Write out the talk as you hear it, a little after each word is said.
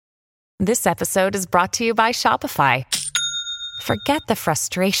This episode is brought to you by Shopify. Forget the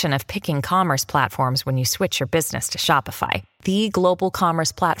frustration of picking commerce platforms when you switch your business to Shopify, the global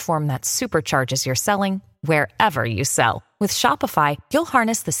commerce platform that supercharges your selling wherever you sell. With Shopify, you'll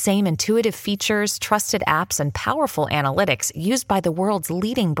harness the same intuitive features, trusted apps, and powerful analytics used by the world's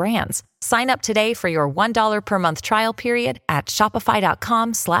leading brands. Sign up today for your $1 per month trial period at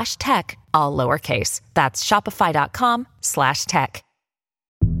shopify.com/tech, all lowercase. That's shopify.com/tech.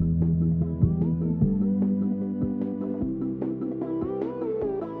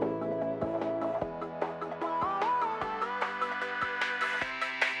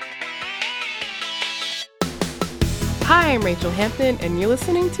 Hi, I'm Rachel Hampton, and you're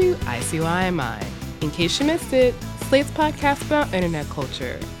listening to ICYMI. In case you missed it, Slate's podcast about internet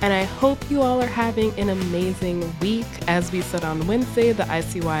culture. And I hope you all are having an amazing week. As we said on Wednesday, the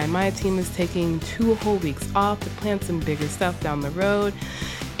ICYMI team is taking 2 whole weeks off to plan some bigger stuff down the road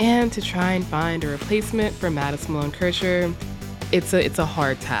and to try and find a replacement for Madison Malone Kircher. It's a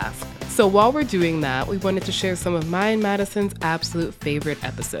hard task. So while we're doing that, we wanted to share some of mine and Madison's absolute favorite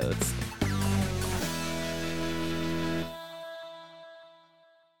episodes.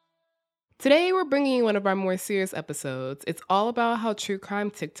 Today, we're bringing you one of our more serious episodes. It's all about how true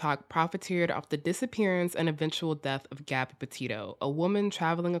crime TikTok profiteered off the disappearance and eventual death of Gabby Petito, a woman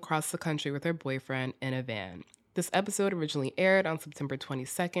traveling across the country with her boyfriend in a van. This episode originally aired on September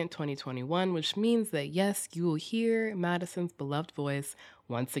 22nd, 2021, which means that yes, you will hear Madison's beloved voice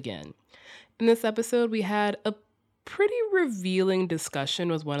once again. In this episode, we had a pretty revealing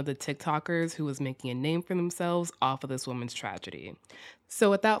discussion with one of the TikTokers who was making a name for themselves off of this woman's tragedy. So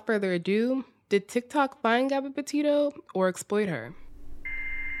without further ado, did TikTok find Gabby Petito or exploit her?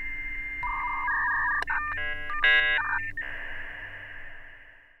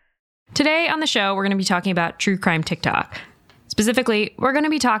 Today on the show, we're going to be talking about true crime TikTok. Specifically, we're going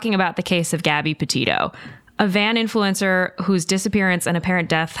to be talking about the case of Gabby Petito, a van influencer whose disappearance and apparent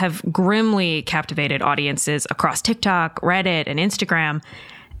death have grimly captivated audiences across TikTok, Reddit, and Instagram,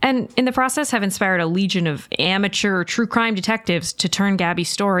 and in the process have inspired a legion of amateur true crime detectives to turn Gabby's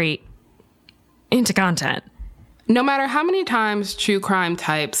story into content. No matter how many times true crime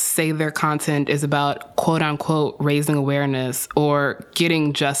types say their content is about quote-unquote raising awareness or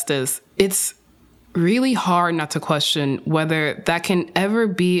getting justice, it's really hard not to question whether that can ever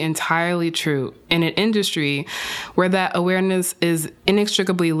be entirely true in an industry where that awareness is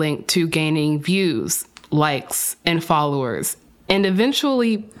inextricably linked to gaining views, likes, and followers, and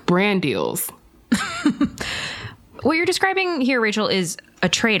eventually brand deals. What you're describing here, Rachel, is a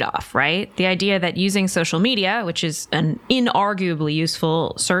trade-off, right? The idea that using social media, which is an inarguably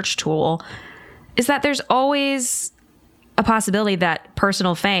useful search tool, is that there's always a possibility that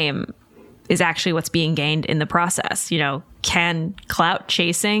personal fame is actually what's being gained in the process. You know, can clout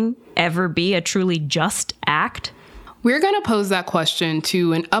chasing ever be a truly just act? We're going to pose that question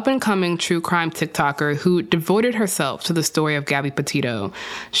to an up-and-coming true crime TikToker who devoted herself to the story of Gabby Petito.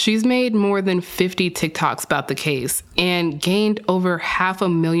 She's made more than 50 TikToks about the case and gained over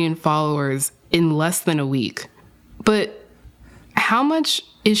 500,000 followers in less than a week. But how much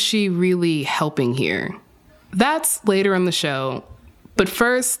is she really helping here? That's later in the show. But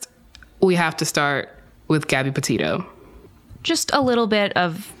first, we have to start with Gabby Petito. Just a little bit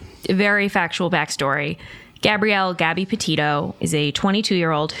of very factual backstory. Gabrielle Gabby Petito is a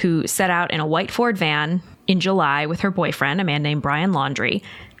 22-year-old who set out in a white Ford van in July with her boyfriend, a man named Brian Laundrie.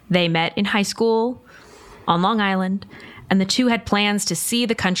 They met in high school on Long Island, and the two had plans to see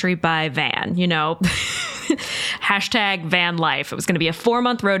the country by van, you know, hashtag van life. It was going to be a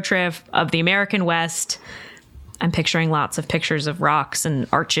 4-month road trip of the American West. I'm picturing lots of pictures of rocks and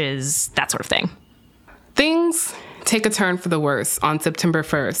arches, that sort of thing. Things take a turn for the worse on September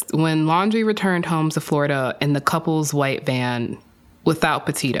 1st when Laundrie returned home to Florida in the couple's white van without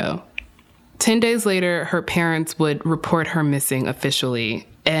Petito. 10 days later, her parents would report her missing officially.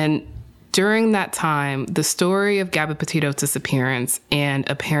 And during that time, the story of Gabby Petito's disappearance and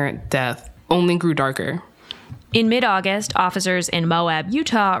apparent death only grew darker. In mid-August, officers in Moab,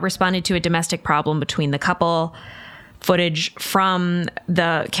 Utah, responded to a domestic problem between the couple. Footage from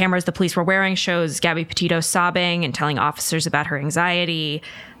the cameras the police were wearing shows Gabby Petito sobbing and telling officers about her anxiety.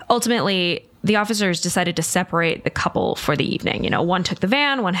 Ultimately, the officers decided to separate the couple for the evening. You know, one took the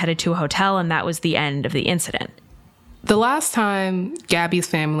van, one headed to a hotel, and that was the end of the incident. The last time Gabby's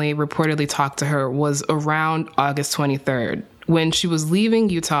family reportedly talked to her was around August 23rd, when she was leaving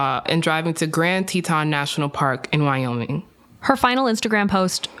Utah and driving to Grand Teton National Park in Wyoming. Her final Instagram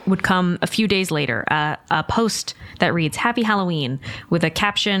post would come a few days later, a post that reads, "Happy Halloween," with a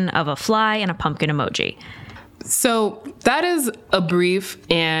caption of a fly and a pumpkin emoji. So that is a brief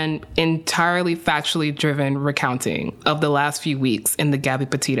and entirely factually driven recounting of the last few weeks in the Gabby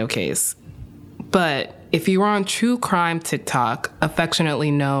Petito case. But if you are on true crime TikTok,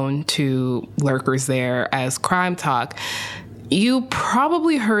 affectionately known to lurkers there as Crime Talk, you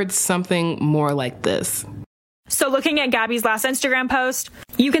probably heard something more like this. So looking at Gabby's last Instagram post,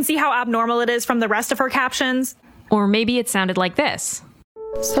 you can see how abnormal it is from the rest of her captions. Or maybe it sounded like this.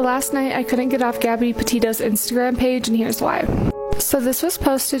 So last night I couldn't get off Gabby Petito's Instagram page, and here's why. So this was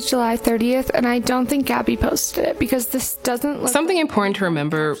posted July 30th, and I don't think Gabby posted it because this doesn't look... Something important to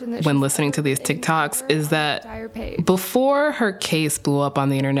remember when listening to these TikToks is that before her case blew up on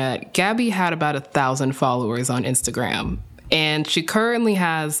the internet, Gabby had about 1,000 followers on Instagram, and she currently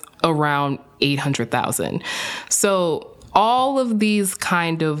has around 800,000. So all of these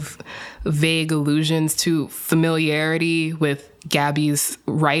kind of vague allusions to familiarity with Gabby's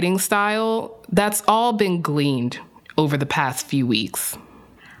writing style, that's all been gleaned over the past few weeks.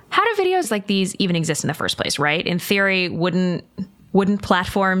 How do videos like these even exist in the first place, right? In theory, wouldn't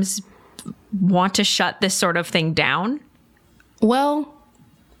platforms want to shut this sort of thing down? Well,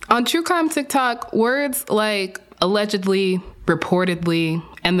 on true crime TikTok, words like allegedly, reportedly,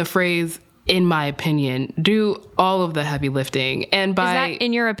 and the phrase in my opinion do all of the heavy lifting. And by is that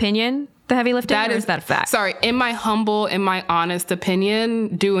in your opinion, the heavy lifting, or is that a fact? Sorry, in my honest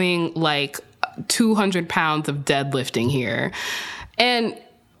opinion, doing like 200 pounds of deadlifting here. And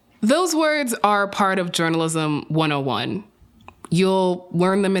those words are part of journalism 101. You'll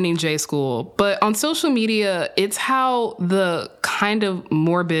learn them in EJ school. But on social media, it's how the kind of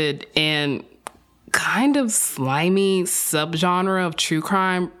morbid and kind of slimy subgenre of true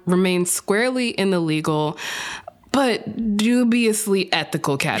crime remains squarely in the legal, but dubiously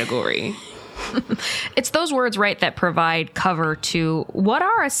ethical category. It's those words, right, that provide cover to what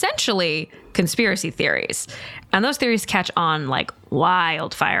are essentially conspiracy theories. And those theories catch on like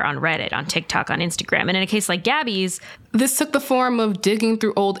wildfire on Reddit, on TikTok, on Instagram. And in a case like Gabby's, this took the form of digging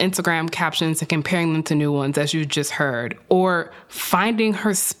through old Instagram captions and comparing them to new ones, as you just heard, or finding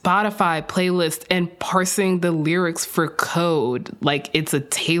her Spotify playlist and parsing the lyrics for code like it's a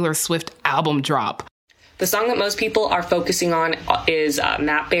Taylor Swift album drop. The song that most people are focusing on is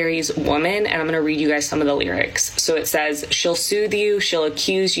Matt Berry's Woman, and I'm going to read you guys some of the lyrics. So it says, she'll soothe you, she'll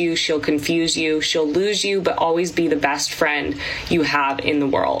accuse you, she'll confuse you, she'll lose you, but always be the best friend you have in the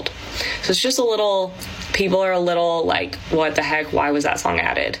world. So it's just a little, people are a little like, what the heck, why was that song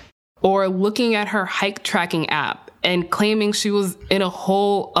added? Or looking at her hike tracking app and claiming she was in a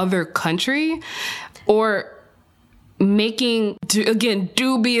whole other country, or making, again,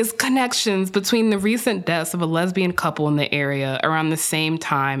 dubious connections between the recent deaths of a lesbian couple in the area around the same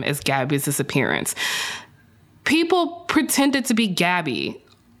time as Gabby's disappearance. People pretended to be Gabby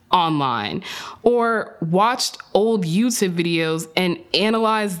online, or watched old YouTube videos and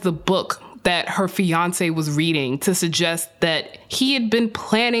analyzed the book that her fiance was reading to suggest that he had been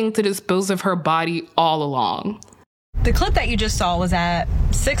planning to dispose of her body all along. The clip that you just saw was at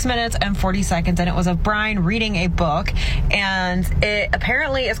 6 minutes and 40 seconds, and it was of Brian reading a book, and it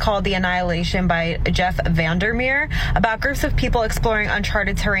apparently is called The Annihilation by Jeff Vandermeer, about groups of people exploring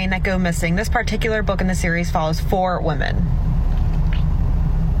uncharted terrain that go missing. This particular book in the series follows 4 women.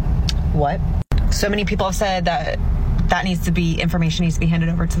 What? So many people have said that information needs to be handed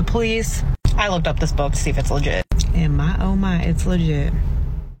over to the police. I looked up this book to see if it's legit. And oh my, it's legit.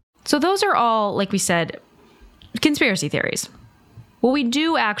 So those are all, like we said, conspiracy theories. What we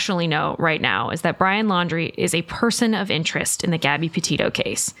do actually know right now is that Brian Laundrie is a person of interest in the Gabby Petito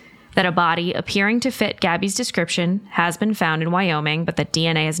case, that a body appearing to fit Gabby's description has been found in Wyoming, but that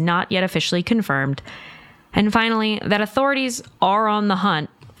DNA has not yet officially confirmed, and finally, that authorities are on the hunt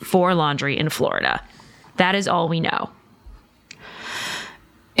for Laundrie in Florida. That is all we know.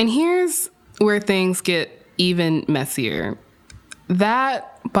 And here's where things get even messier. That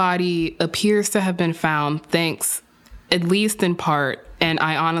body appears to have been found thanks, at least in part, and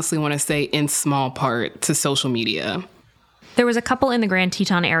I honestly want to say in small part, to social media. There was a couple in the Grand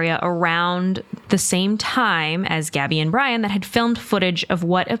Teton area around the same time as Gabby and Brian that had filmed footage of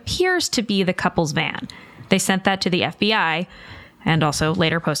what appears to be the couple's van. They sent that to the FBI and also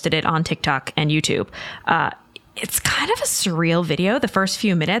later posted it on TikTok and YouTube. It's kind of a surreal video. The first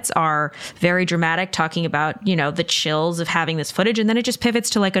few minutes are very dramatic, talking about, the chills of having this footage. And then it just pivots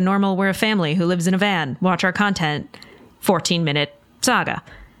to like a normal, we're a family who lives in a van, watch our content, 14-minute saga.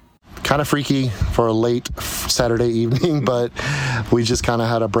 Kind of freaky for a late Saturday evening, but we just kind of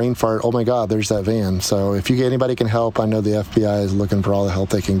had a brain fart. Oh my God, there's that van. So if anybody can help, I know the FBI is looking for all the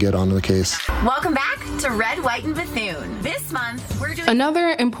help they can get onto the case. Welcome back to Red, White, and Bethune. This month, we're doing... Another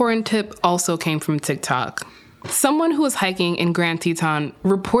important tip also came from TikTok. Someone who was hiking in Grand Teton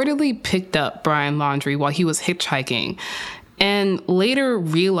reportedly picked up Brian Laundrie while he was hitchhiking and later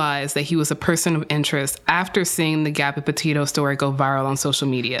realized that he was a person of interest after seeing the Gabby Petito story go viral on social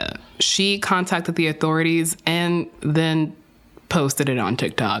media. She contacted the authorities and then posted it on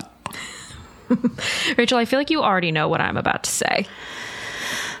TikTok. Rachel, I feel like you already know what I'm about to say.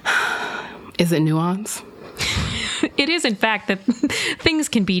 Is it nuance? It is, in fact, that things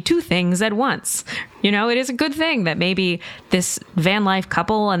can be two things at once. You know, it is a good thing that maybe this van life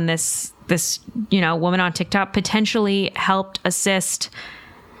couple and this woman on TikTok potentially helped assist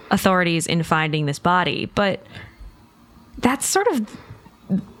authorities in finding this body. But that's sort of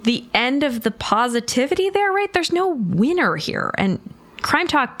the end of the positivity there, right? There's no winner here. And Crime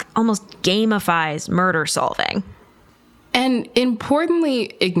Talk almost gamifies murder solving. And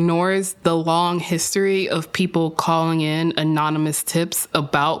importantly, ignores the long history of people calling in anonymous tips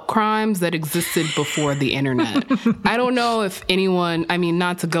about crimes that existed before the internet. I don't know if anyone,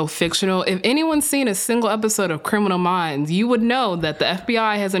 not to go fictional, if anyone's seen a single episode of Criminal Minds, you would know that the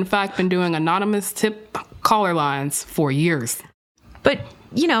FBI has in fact been doing anonymous tip caller lines for years. But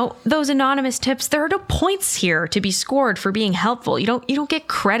those anonymous tips, there are no points here to be scored for being helpful. You don't get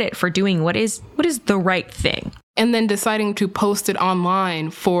credit for doing what is the right thing. And then deciding to post it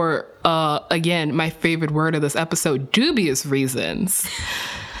online for, again, my favorite word of this episode, dubious reasons.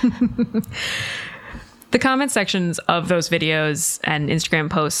 The comment sections of those videos and Instagram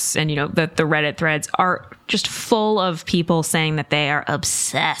posts and, the Reddit threads are just full of people saying that they are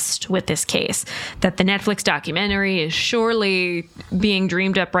obsessed with this case, that the Netflix documentary is surely being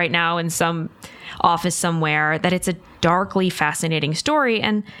dreamed up right now in some office somewhere, that it's a darkly fascinating story.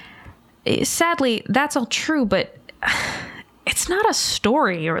 And sadly, that's all true, but it's not a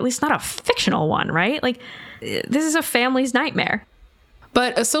story, or at least not a fictional one, right? Like, this is a family's nightmare.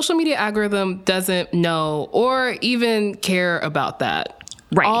 But a social media algorithm doesn't know or even care about that.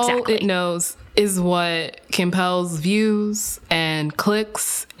 Right, All exactly. it knows is what compels views and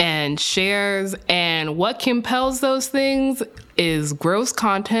clicks and shares. And what compels those things is gross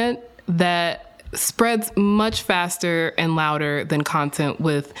content that spreads much faster and louder than content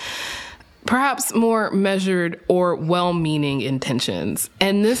with perhaps more measured or well-meaning intentions.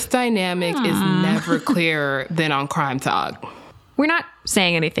 And this dynamic is never clearer than on Crime Talk. We're not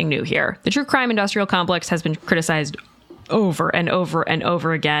saying anything new here. The true crime industrial complex has been criticized over and over and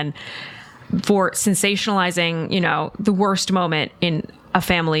over again for sensationalizing, the worst moment in a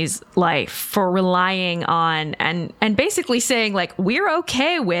family's life, for relying on and basically saying, like, we're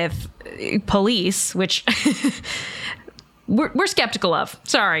okay with police, which we're skeptical of.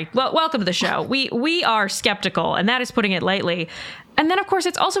 Sorry. Well, welcome to the show. We are skeptical, and that is putting it lightly. And then, of course,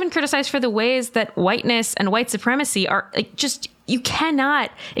 it's also been criticized for the ways that whiteness and white supremacy are you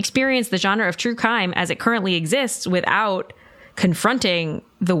cannot experience the genre of true crime as it currently exists without confronting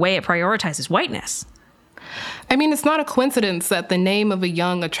the way it prioritizes whiteness. It's not a coincidence that the name of a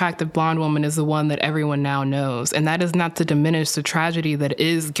young, attractive blonde woman is the one that everyone now knows. And that is not to diminish the tragedy that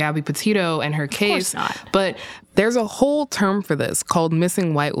is Gabby Petito and her case. Of course not. But there's a whole term for this called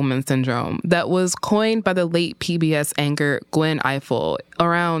missing white woman syndrome that was coined by the late PBS anchor Gwen Ifill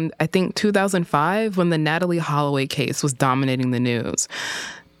around, I think, 2005, when the Natalee Holloway case was dominating the news.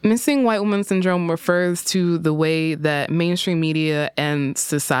 Missing white woman syndrome refers to the way that mainstream media and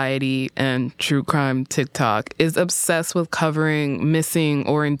society and true crime TikTok is obsessed with covering missing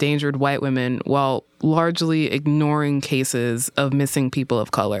or endangered white women while largely ignoring cases of missing people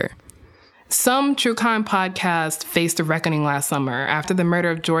of color. Some true crime podcasts faced a reckoning last summer after the murder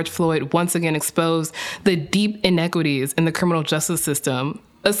of George Floyd once again exposed the deep inequities in the criminal justice system,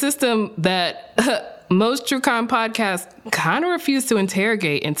 a system that most true crime podcasts kind of refused to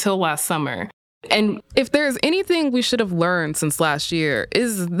interrogate until last summer. And if there's anything we should have learned since last year,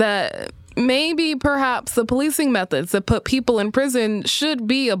 is that maybe perhaps the policing methods that put people in prison should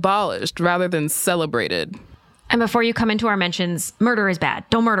be abolished rather than celebrated. And before you come into our mentions, murder is bad.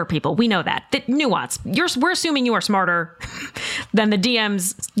 Don't murder people. We know that. The nuance. We're assuming you are smarter than the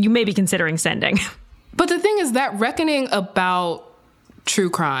DMs you may be considering sending. But the thing is that reckoning about true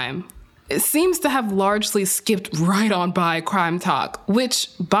crime, it seems to have largely skipped right on by Crime Talk, which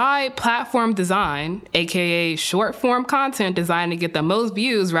by platform design, aka short form content designed to get the most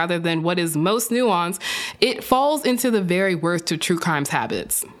views rather than what is most nuanced, it falls into the very worst of true crime's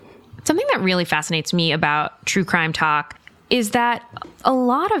habits. Something that really fascinates me about True Crime Talk is that a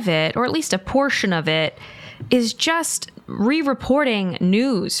lot of it, or at least a portion of it, is just re-reporting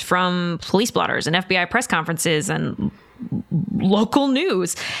news from police blotters and FBI press conferences and local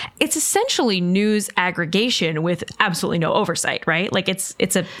news. It's essentially news aggregation with absolutely no oversight, right? Like it's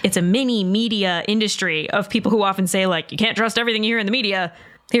a mini media industry of people who often say, like, you can't trust everything you hear in the media.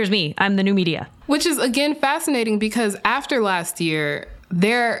 Here's me. I'm the new media. Which is, again, fascinating because after last year,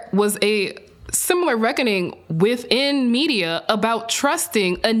 there was a similar reckoning within media about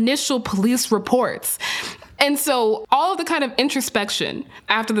trusting initial police reports. And so all of the kind of introspection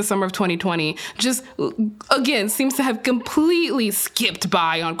after the summer of 2020 just, again, seems to have completely skipped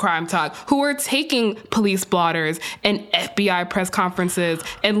by on Crime Talk, who are taking police blotters and FBI press conferences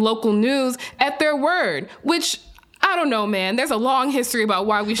and local news at their word, which, I don't know, man. There's a long history about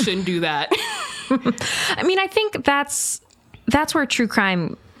why we shouldn't do that. I mean, I think that's where true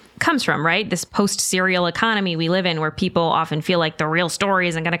crime comes from, right? This post-serial economy we live in where people often feel like the real story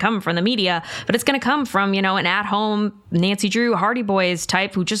isn't going to come from the media, but it's going to come from, an at-home Nancy Drew, Hardy Boys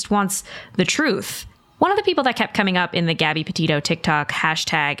type who just wants the truth. One of the people that kept coming up in the Gabby Petito TikTok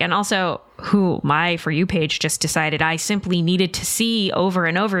hashtag, and also who my For You page just decided I simply needed to see over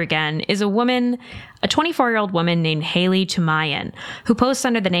and over again, is a 24-year-old woman named Haley Tumayan, who posts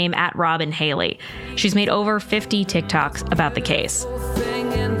under the name @RobinHaley. She's made over 50 TikToks about the case.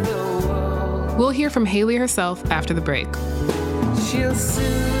 We'll hear from Haley herself after the break. She'll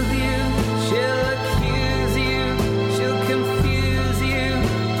soothe you, she'll accuse you, she'll confuse you,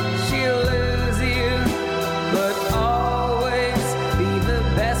 she'll lose you, but always be the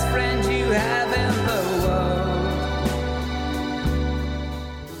best friend you have in the world.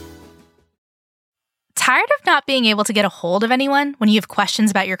 Tired of not being able to get a hold of anyone when you have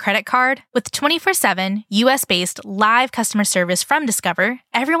questions about your credit card? With 24/7 US-based live customer service from Discover,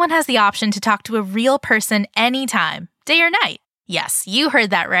 everyone has the option to talk to a real person anytime, day or night. Yes, you heard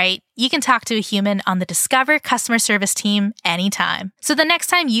that right. You can talk to a human on the Discover customer service team anytime. So the next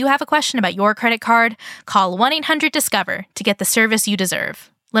time you have a question about your credit card, call 1-800-DISCOVER to get the service you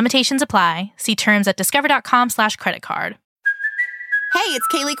deserve. Limitations apply. See terms at discover.com/creditcard. Hey, it's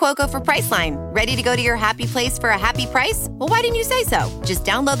Kaylee Cuoco for Priceline. Ready to go to your happy place for a happy price? Well, why didn't you say so? Just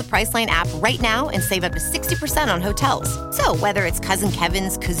download the Priceline app right now and save up to 60% on hotels. So whether it's Cousin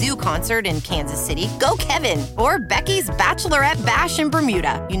Kevin's Kazoo Concert in Kansas City, go Kevin, or Becky's Bachelorette Bash in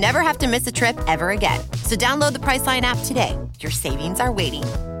Bermuda, you never have to miss a trip ever again. So download the Priceline app today. Your savings are waiting.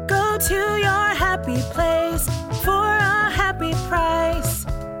 Go to your happy place for a happy price.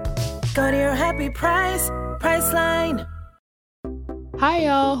 Go to your happy price, Priceline. Hi,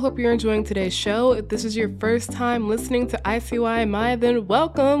 y'all. Hope you're enjoying today's show. If this is your first time listening to ICYMI, then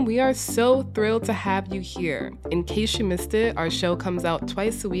welcome. We are so thrilled to have you here. In case you missed it, our show comes out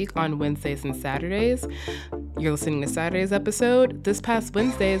twice a week on Wednesdays and Saturdays. You're listening to Saturday's episode. This past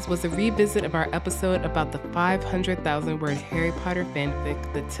Wednesday's was a revisit of our episode about the 500,000-word Harry Potter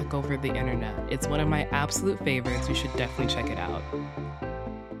fanfic that took over the internet. It's one of my absolute favorites. You should definitely check it out.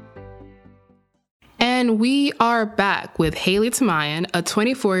 And we are back with Haley Tumayan, a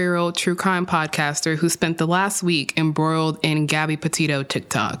 24-year-old true crime podcaster who spent the last week embroiled in Gabby Petito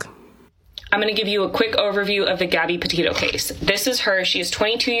TikTok. I'm going to give you a quick overview of the Gabby Petito case. This is her. She is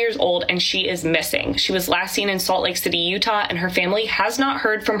 22 years old and she is missing. She was last seen in Salt Lake City, Utah, and her family has not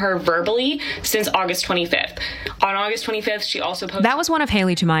heard from her verbally since August 25th. On August 25th, she also posted... That was one of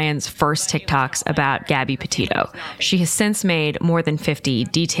Haley Tumayan's first TikToks about Gabby Petito. She has since made more than 50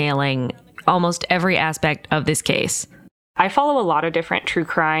 detailing almost every aspect of this case. I follow a lot of different true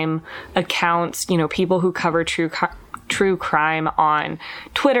crime accounts, people who cover true crime on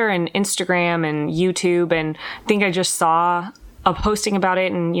Twitter and Instagram and YouTube. And I think I just saw a posting about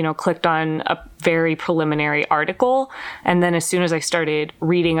it and, clicked on a very preliminary article. And then as soon as I started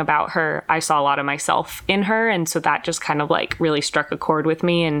reading about her, I saw a lot of myself in her. And so that just kind of really struck a chord with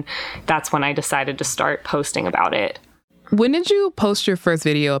me. And that's when I decided to start posting about it. When did you post your first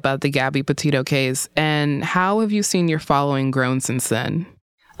video about the Gabby Petito case, and how have you seen your following grown since then?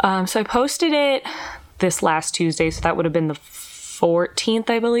 So I posted it this last Tuesday, so that would have been the 14th,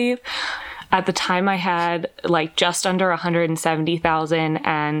 I believe. At the time, I had just under 170,000,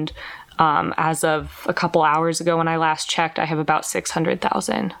 and as of a couple hours ago when I last checked, I have about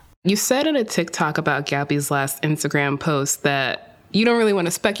 600,000. You said in a TikTok about Gabby's last Instagram post that you don't really want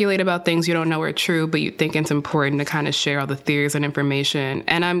to speculate about things you don't know are true, but you think it's important to kind of share all the theories and information.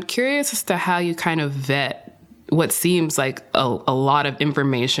 And I'm curious as to how you kind of vet what seems like a lot of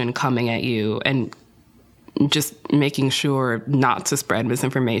information coming at you and just making sure not to spread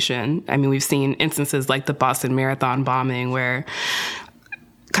misinformation. I mean, we've seen instances like the Boston Marathon bombing where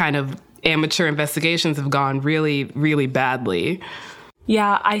kind of amateur investigations have gone really, really badly.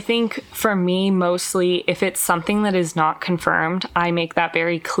 Yeah, I think for me, mostly, if it's something that is not confirmed, I make that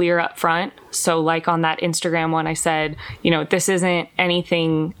very clear up front. So like on that Instagram one, I said, this isn't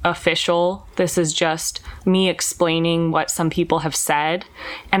anything official. This is just me explaining what some people have said.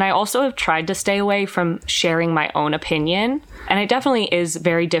 And I also have tried to stay away from sharing my own opinion. And it definitely is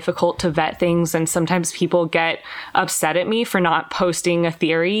very difficult to vet things. And sometimes people get upset at me for not posting a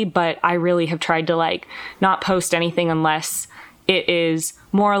theory, but I really have tried to not post anything unless it is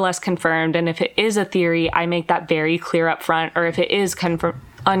more or less confirmed. And if it is a theory, I make that very clear up front. Or if it is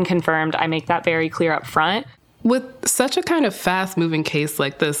unconfirmed, I make that very clear up front. With such a kind of fast-moving case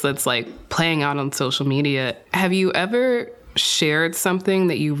like this that's playing out on social media, have you ever shared something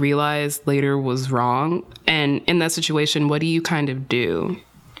that you realized later was wrong? And in that situation, what do you kind of do?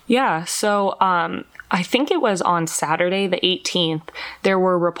 Yeah, so I think it was on Saturday, the 18th, there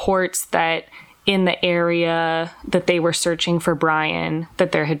were reports that in the area that they were searching for Brian,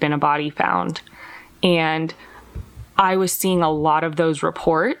 that there had been a body found. And I was seeing a lot of those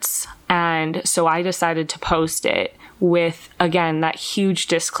reports. And so I decided to post it with, again, that huge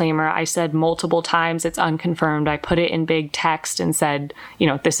disclaimer. I said multiple times, it's unconfirmed. I put it in big text and said,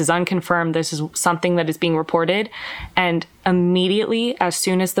 this is unconfirmed. This is something that is being reported. And immediately, as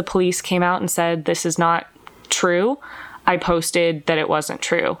soon as the police came out and said, this is not true, I posted that it wasn't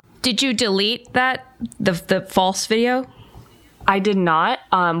true. Did you delete the false video? I did not.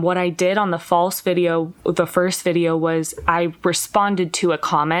 What I did on the false video, the first video, was I responded to a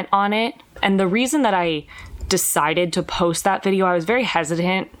comment on it. And the reason that I decided to post that video, I was very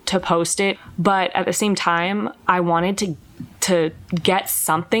hesitant to post it. But at the same time, I wanted to get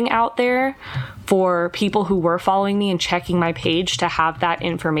something out there for people who were following me and checking my page to have that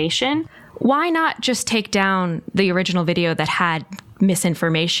information. Why not just take down the original video that had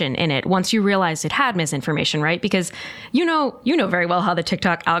misinformation in it once you realized it had misinformation, right? Because you know very well how the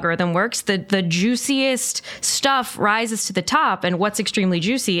TikTok algorithm works. The juiciest stuff rises to the top, and what's extremely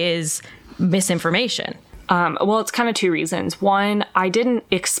juicy is misinformation. Well, it's kind of two reasons. One, I didn't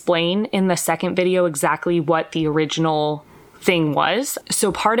explain in the second video exactly what the original thing was.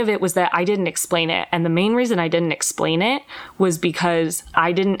 So part of it was that I didn't explain it. And the main reason I didn't explain it was because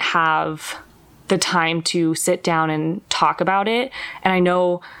I didn't have the time to sit down and talk about it. And I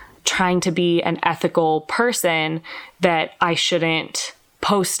know, trying to be an ethical person, that I shouldn't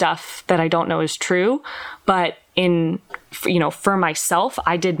post stuff that I don't know is true. But for myself,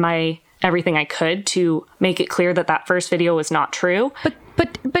 I did everything I could to make it clear that first video was not true.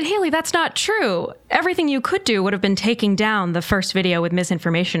 But Haley, that's not true. Everything you could do would have been taking down the first video with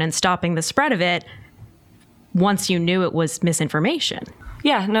misinformation and stopping the spread of it once you knew it was misinformation.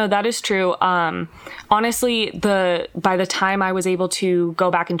 Yeah, no, that is true. Honestly, by the time I was able to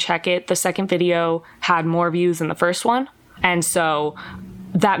go back and check it, the second video had more views than the first one. And so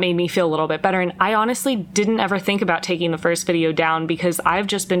that made me feel a little bit better. And I honestly didn't ever think about taking the first video down because I've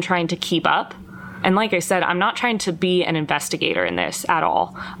just been trying to keep up. And like I said, I'm not trying to be an investigator in this at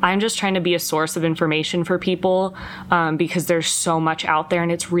all. I'm just trying to be a source of information for people because there's so much out there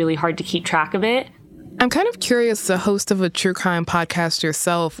and it's really hard to keep track of it. I'm kind of curious, as a host of a true crime podcast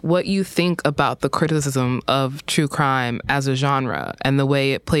yourself, what you think about the criticism of true crime as a genre and the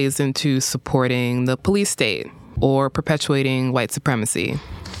way it plays into supporting the police state or perpetuating white supremacy.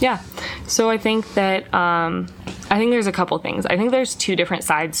 Yeah. So I think that there's a couple things. I think there's two different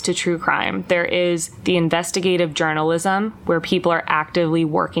sides to true crime. There is the investigative journalism, where people are actively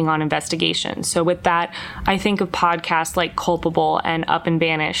working on investigations. So with that, I think of podcasts like Culpable and Up and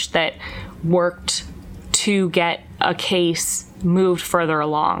Vanished that worked to get a case moved further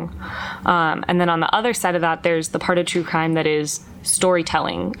along. And then on the other side of that, there's the part of true crime that is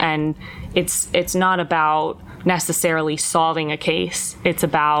storytelling. And it's not about necessarily solving a case. It's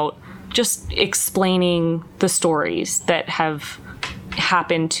about just explaining the stories that have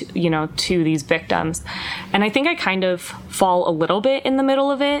happened to these victims. And I think I kind of fall a little bit in the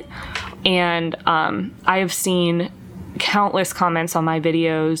middle of it. And I have seen countless comments on my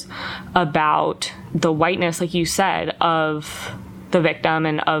videos about the whiteness, like you said, of the victim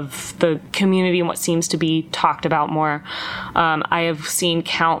and of the community and what seems to be talked about more. I have seen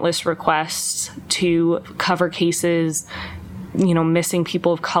countless requests to cover cases, missing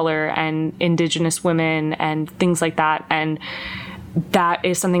people of color and Indigenous women and things like that. And that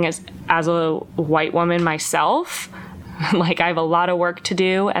is something as a white woman myself, I have a lot of work to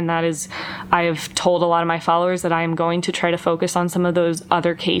do, and I have told a lot of my followers that I am going to try to focus on some of those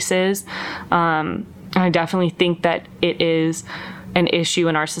other cases. I definitely think that it is an issue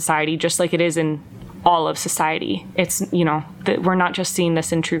in our society, just like it is in all of society. It's, we're not just seeing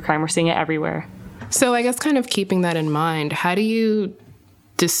this in true crime, we're seeing it everywhere. So I guess kind of keeping that in mind, how do you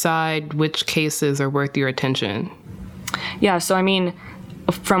decide which cases are worth your attention? Yeah, so I mean,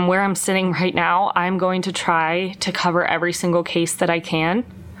 from where I'm sitting right now, I'm going to try to cover every single case that I can.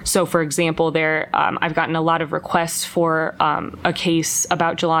 So, for example, I've gotten a lot of requests for a case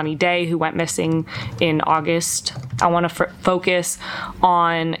about Jelani Day, who went missing in August. I want to focus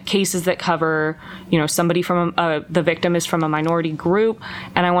on cases that cover, somebody from the victim is from a minority group,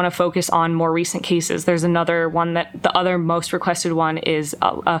 and I want to focus on more recent cases. There's another one that the other most requested one is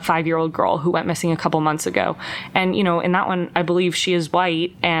a 5-year-old girl who went missing a couple months ago. And, in that one, I believe she is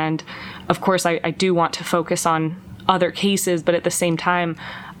white. And, of course, I do want to focus on other cases, but at the same time,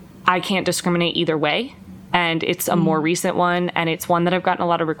 I can't discriminate either way. And it's a more recent one, and it's one that I've gotten a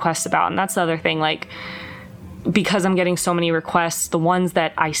lot of requests about. And that's the other thing, because I'm getting so many requests, the ones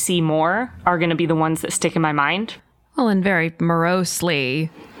that I see more are going to be the ones that stick in my mind. Well, and very morosely,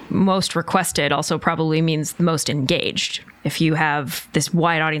 most requested also probably means most engaged. If you have this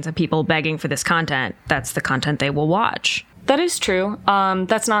wide audience of people begging for this content, that's the content they will watch. That is true.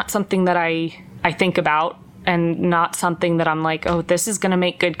 That's not something that I think about. And not something that I'm like, oh, this is going to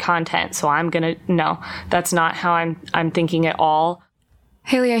make good content, so I'm going to... No, that's not how I'm thinking at all.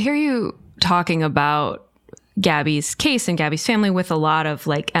 Haley, I hear you talking about Gabby's case and Gabby's family with a lot of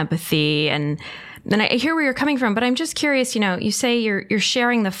empathy, and I hear where you're coming from, but I'm just curious, you say you're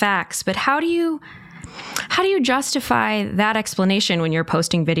sharing the facts, but how do you justify that explanation when you're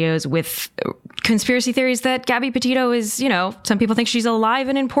posting videos with conspiracy theories that Gabby Petito is, some people think she's alive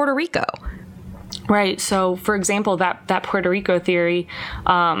and in Puerto Rico? Right. So, for example, that Puerto Rico theory,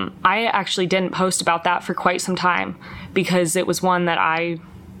 I actually didn't post about that for quite some time because it was one that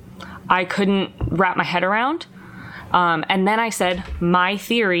I couldn't wrap my head around. And then I said, my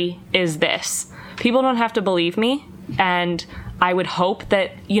theory is this. People don't have to believe me. And I would hope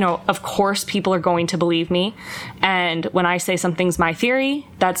that, of course, people are going to believe me. And when I say something's my theory,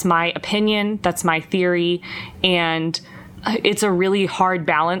 that's my opinion, that's my theory. And it's a really hard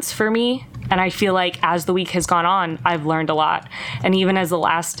balance for me. And I feel like as the week has gone on, I've learned a lot. And even as the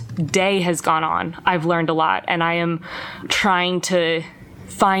last day has gone on, I've learned a lot. And I am trying to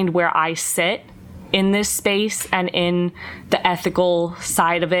find where I sit in this space and in the ethical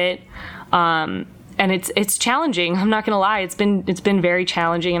side of it. And it's challenging. I'm not going to lie. It's been very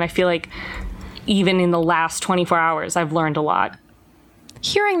challenging. And I feel like even in the last 24 hours, I've learned a lot.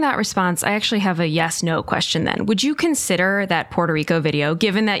 Hearing that response, I actually have a yes-no question then. Would you consider that Puerto Rico video,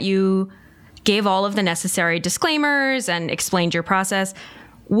 given that you gave all of the necessary disclaimers and explained your process,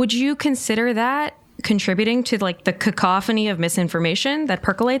 would you consider that contributing to the cacophony of misinformation that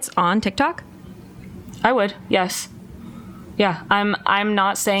percolates on TikTok? I would, yes. Yeah, I'm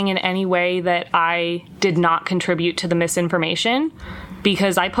not saying in any way that I did not contribute to the misinformation,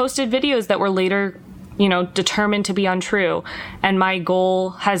 because I posted videos that were later, determined to be untrue. And my goal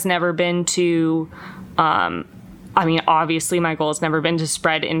has never been to, obviously my goal has never been to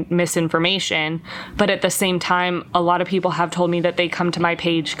spread misinformation, but at the same time, a lot of people have told me that they come to my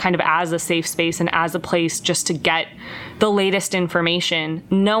page kind of as a safe space and as a place just to get the latest information,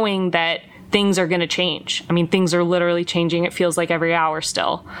 knowing that things are going to change. Things are literally changing. It feels like every hour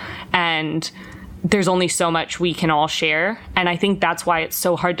still. And there's only so much we can all share. And I think that's why it's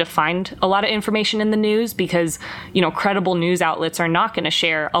so hard to find a lot of information in the news, because, credible news outlets are not going to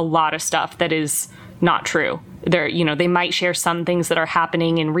share a lot of stuff that is not true. They might share some things that are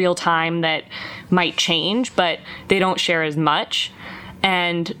happening in real time that might change, but they don't share as much.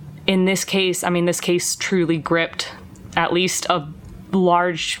 And in this case, this case truly gripped at least a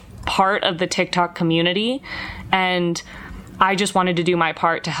large part of the TikTok community. And I just wanted to do my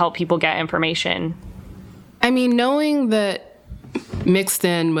part to help people get information. Knowing that mixed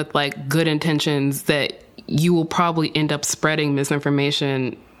in with good intentions that you will probably end up spreading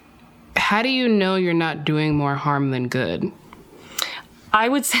misinformation, how do you know you're not doing more harm than good? I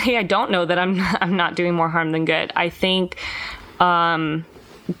would say I don't know that I'm not doing more harm than good. I think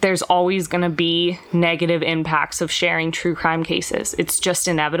there's always going to be negative impacts of sharing true crime cases. It's just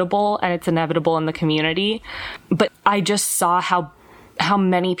inevitable, and it's inevitable in the community. But I just saw how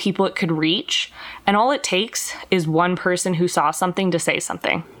many people it could reach, and all it takes is one person who saw something to say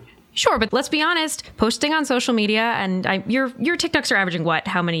something. Sure, but let's be honest, posting on social media, and your TikToks are averaging what?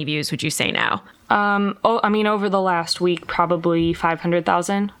 How many views would you say now? Over the last week, probably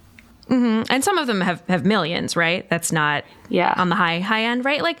 500,000. Mm-hmm. And some of them have millions, right? That's not on the high end,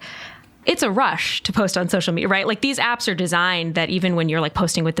 right? It's a rush to post on social media, right? These apps are designed that even when you're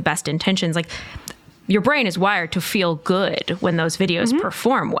posting with the best intentions, your brain is wired to feel good when those videos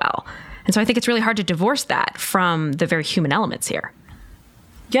perform well. And so I think it's really hard to divorce that from the very human elements here.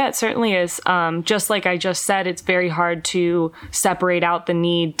 Yeah, it certainly is. Just like I just said, it's very hard to separate out the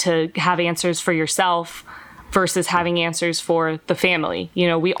need to have answers for yourself versus having answers for the family. You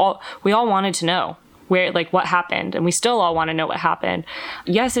know, we all wanted to know what happened, and we still all want to know what happened.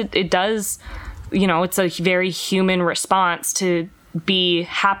 Yes, it does. You know, it's a very human response to be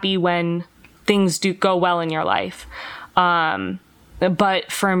happy when things do go well in your life.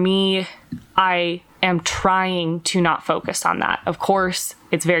 But for me, I am trying to not focus on that. Of course,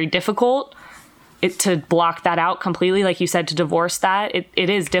 it's very difficult to block that out completely. Like you said, to divorce that, it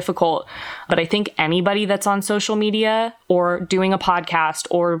is difficult. But I think anybody that's on social media or doing a podcast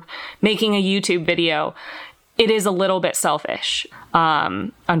or making a YouTube video, it is a little bit selfish.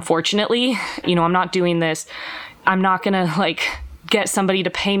 Unfortunately, you know, I'm not doing this. I'm not going to get somebody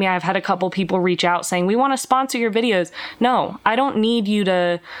to pay me. I've had a couple people reach out saying, we want to sponsor your videos. No, I don't need you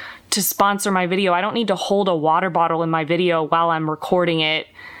to sponsor my video. I don't need to hold a water bottle in my video while I'm recording it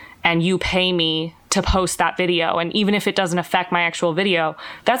and you pay me to post that video. And even if it doesn't affect my actual video,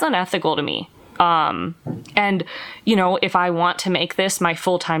 that's unethical to me. And, you know, if I want to make this my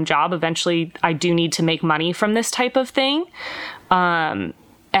full-time job, eventually I do need to make money from this type of thing. But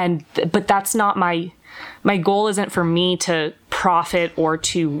that's not my goal isn't for me to profit or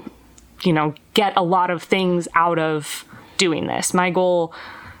to, you know, get a lot of things out of doing this. My goal,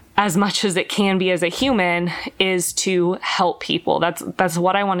 as much as it can be as a human, is to help people. That's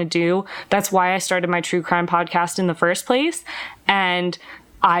what I want to do. That's why I started my true crime podcast in the first place. And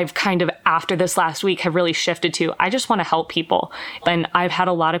I've kind of, after this last week, have really shifted to, I just want to help people. And I've had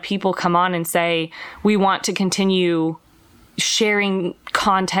a lot of people come on and say, we want to continue sharing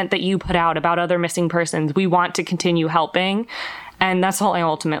content that you put out about other missing persons. We want to continue helping. And that's all I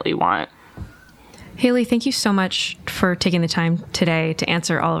ultimately want. Haley, thank you so much for taking the time today to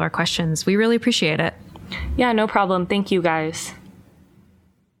answer all of our questions. We really appreciate it. Yeah, no problem. Thank you, guys.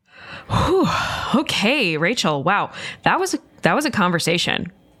 Whew. Okay, Rachel. Wow. That was a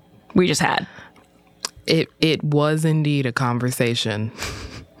conversation we just had. It was indeed a conversation.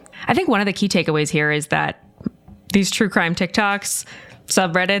 I think one of the key takeaways here is that these true crime TikToks,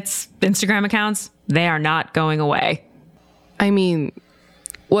 subreddits, Instagram accounts, they are not going away. I mean,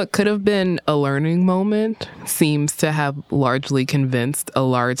 what could have been a learning moment seems to have largely convinced a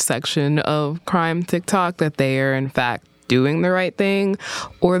large section of crime TikTok that they are in fact doing the right thing,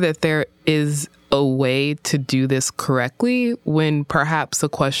 or that there is a way to do this correctly when perhaps the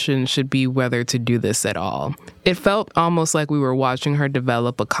question should be whether to do this at all. It felt almost like we were watching her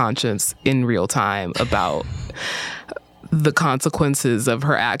develop a conscience in real time about the consequences of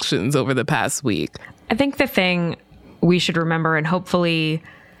her actions over the past week. I think the thing we should remember, and hopefully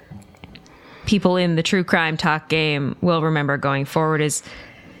people in the true crime talk game will remember going forward, is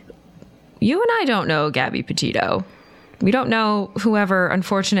you and I don't know Gabby Petito. We don't know whoever,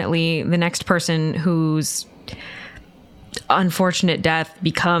 unfortunately, the next person whose unfortunate death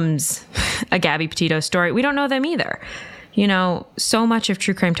becomes a Gabby Petito story. We don't know them either. You know, so much of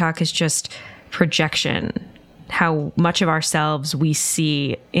true crime talk is just projection, how much of ourselves we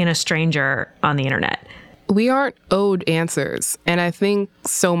see in a stranger on the internet. We aren't owed answers. And I think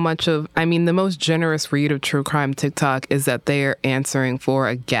so much of, the most generous read of true crime TikTok is that they are answering for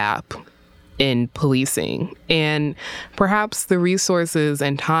a gap in policing. And perhaps the resources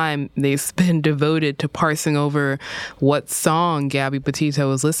and time they spend devoted to parsing over what song Gabby Petito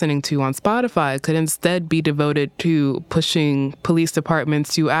was listening to on Spotify could instead be devoted to pushing police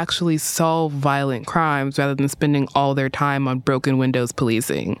departments to actually solve violent crimes rather than spending all their time on broken windows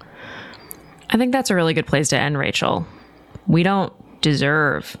policing. I think that's a really good place to end, Rachel. We don't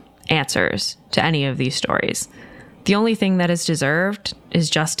deserve answers to any of these stories. The only thing that is deserved is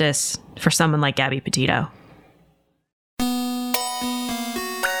justice for someone like Gabby Petito.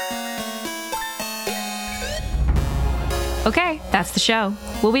 Okay, that's the show.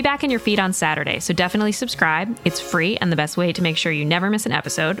 We'll be back in your feed on Saturday, so definitely subscribe. It's free and the best way to make sure you never miss an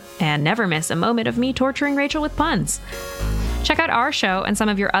episode and never miss a moment of me torturing Rachel with puns. Check out our show and some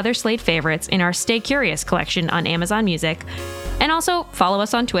of your other Slate favorites in our Stay Curious collection on Amazon Music. And also follow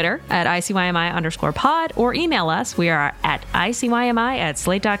us on Twitter at ICYMI_pod or email us. We are at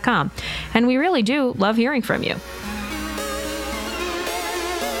ICYMI@slate.com. And we really do love hearing from you.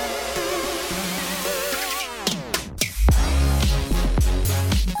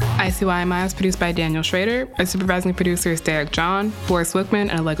 ICYMI is produced by Daniel Schrader. Our supervising producer is Derek John. Forrest Wickman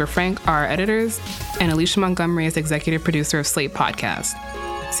and Allegra Frank are our editors. And Alicia Montgomery is executive producer of Slate Podcast.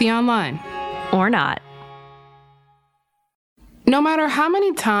 See you online. Or not. No matter how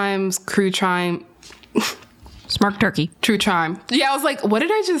many times True Crime... Smart turkey. True Crime. Yeah, I was like, what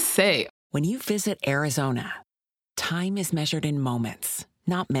did I just say? When you visit Arizona, time is measured in moments,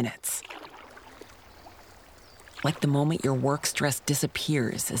 not minutes. Like the moment your work stress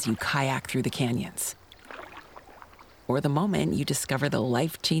disappears as you kayak through the canyons. Or the moment you discover the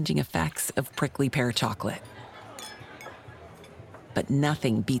life-changing effects of prickly pear chocolate. But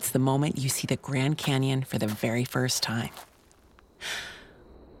nothing beats the moment you see the Grand Canyon for the very first time.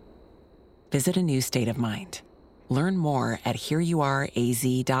 Visit a new state of mind. Learn more at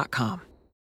hereyouareaz.com.